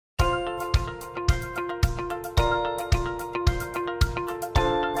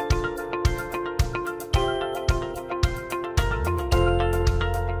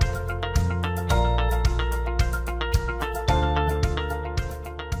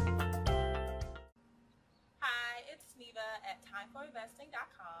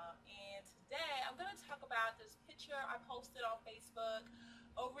mindfulinvesting.com, and today I'm going to talk about this picture I posted on Facebook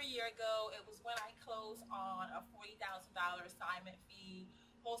over a year ago. It was when I closed on a $40,000 assignment fee,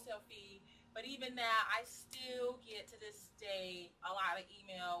 wholesale fee, but even now I still get to this day a lot of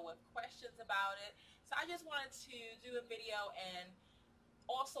email with questions about it. So I just wanted to do a video and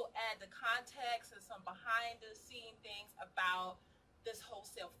also add the context and some behind the scene things about this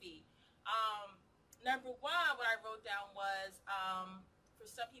wholesale fee. Number one, what I wrote down was, for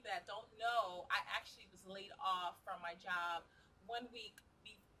some people that don't know, I actually was laid off from my job 1 week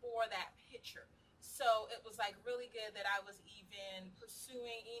before that picture. So it was like really good that I was even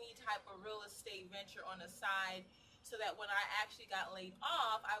pursuing any type of real estate venture on the side, so that when I actually got laid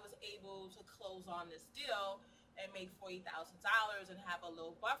off, I was able to close on this deal and make $40,000 and have a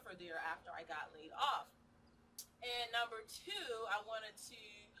little buffer there after I got laid off. And number two, I wanted to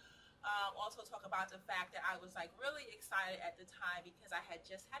also talk about the fact that I was like really excited at the time because I had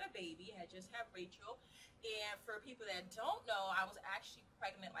just had a baby, had just had Rachel. And for people that don't know, I was actually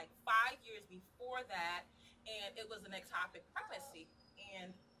pregnant like 5 years before that, and it was an ectopic pregnancy.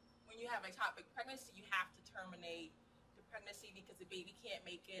 And when you have ectopic pregnancy, you have to terminate the pregnancy because the baby can't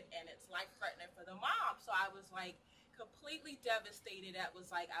make it, and it's life-threatening for the mom. So I was like completely devastated. That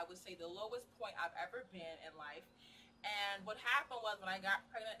was like, I would say, the lowest point I've ever been in life. And what happened was when I got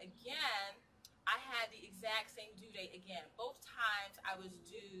pregnant again, I had the exact same due date again. Both times I was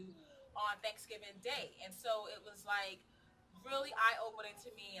due on Thanksgiving Day. And so it was like really eye-opening to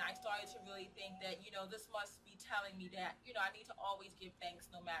me. And I started to really think that, you know, this must be telling me that, you know, I need to always give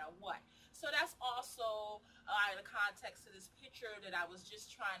thanks no matter what. So that's also the context to this picture, that I was just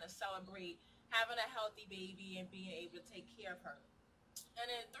trying to celebrate having a healthy baby and being able to take care of her. And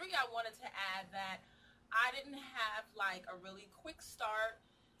then three, I wanted to add that I didn't have like a really quick start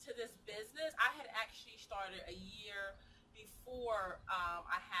to this business. I had actually started a year before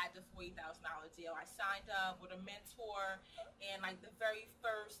I had the $40,000 deal. I signed up with a mentor, and like the very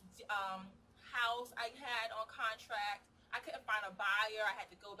first house I had on contract, I couldn't find a buyer. I had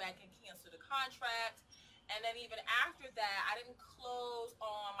to go back and cancel the contract. And then even after that, I didn't close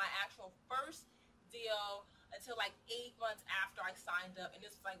on my actual first deal until like 8 months after I signed up, and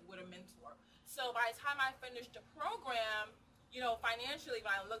this was like with a mentor. So by the time I finished the program, you know, financially,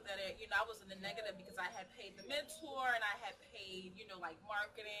 when I looked at it, you know, I was in the negative because I had paid the mentor and I had paid, you know, like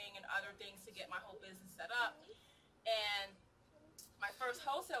marketing and other things to get my whole business set up. And my first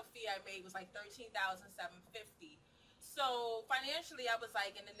wholesale fee I made was like $13,750. So financially, I was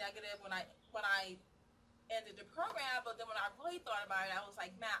like in the negative when I ended the program. But then when I really thought about it, I was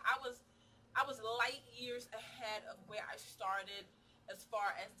like, man, I was light years ahead of where I started as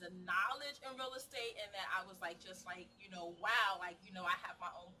far as the knowledge in real estate, and that I was like, just like, you know, wow, like, you know, I have my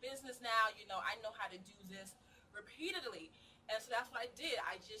own business now, you know, I know how to do this repeatedly. And so that's what I did.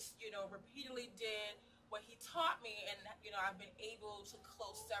 I just, you know, repeatedly did what he taught me, and, you know, I've been able to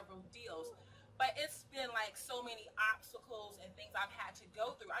close several deals. But it's been like so many obstacles and things I've had to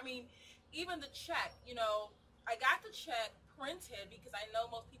go through. I mean, even the check, you know, I got the check printed because I know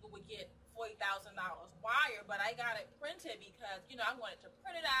most people would get $40,000 wire, but I got it printed because, you know, I wanted to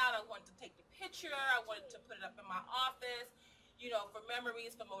print it out, I wanted to take the picture, I wanted to put it up in my office, you know, for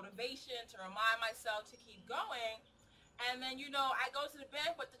memories, for motivation, to remind myself to keep going. And then, you know, I go to the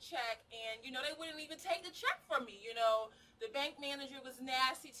bank with the check, and, you know, they wouldn't even take the check from me. You know, the bank manager was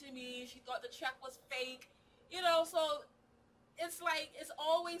nasty to me. She thought the check was fake, you know. So it's like, it's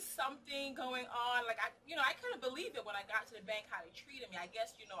always something going on. Like, I couldn't believe it when I got to the bank, how they treated me. I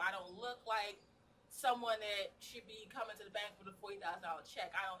guess, you know, I don't look like someone that should be coming to the bank with a $40,000 check.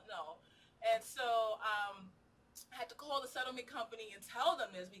 I don't know. And so I had to call the settlement company and tell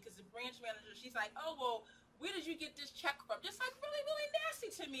them this, because the branch manager, she's like, oh, well, where did you get this check from? Just like really, really nasty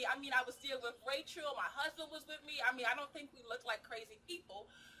to me. I mean, I was still with Rachel. My husband was with me. I mean, I don't think we looked like crazy people.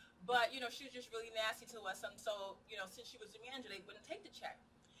 But, you know, she was just really nasty to us. And so, you know, since she was the manager, they wouldn't take the check.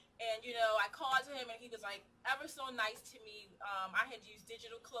 And, you know, I called him, and he was like ever so nice to me. I had used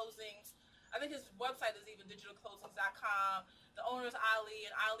Digital Closings. I think his website is even digitalclosings.com. The owner is Ali,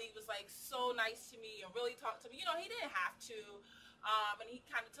 and Ali was like so nice to me and really talked to me. You know, he didn't have to. And he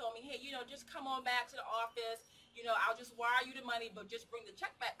kind of told me, hey, you know, just come on back to the office. You know, I'll just wire you the money, but just bring the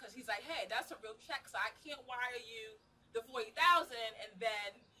check back. Because he's like, hey, that's a real check, so I can't wire you the $40,000 and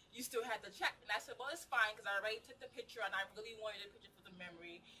then you still had the check. And I said, well, it's fine, because I already took the picture and I really wanted a picture for the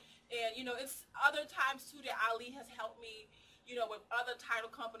memory. And, you know, it's other times too that Ali has helped me, you know, with other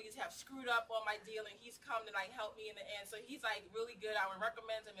title companies have screwed up on my deal, and he's come to like help me in the end. So he's like really good. I would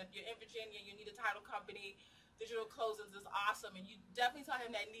recommend him if you're in Virginia, you need a title company. Digital Closings is awesome, and you definitely tell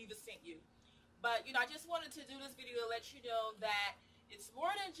him that Neva sent you. But, you know, I just wanted to do this video to let you know that it's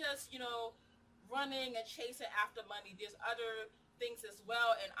more than just, you know, running and chasing after money. There's other things as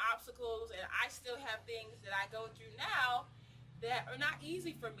well and obstacles, and I still have things that I go through now that are not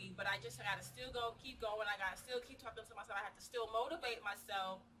easy for me, but I gotta still keep going. I gotta still keep talking to myself. I have to still motivate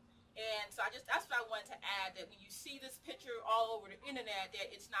myself. And so that's what I wanted to add, that when you see this picture all over the internet, that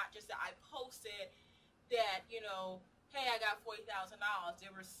it's not just that I posted that, you know, hey, I got $40,000.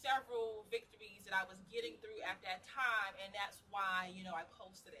 There were several victories that I was getting through at that time, and that's why, you know, I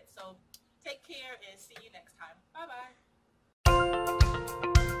posted it. So take care and see you next time. Bye-bye.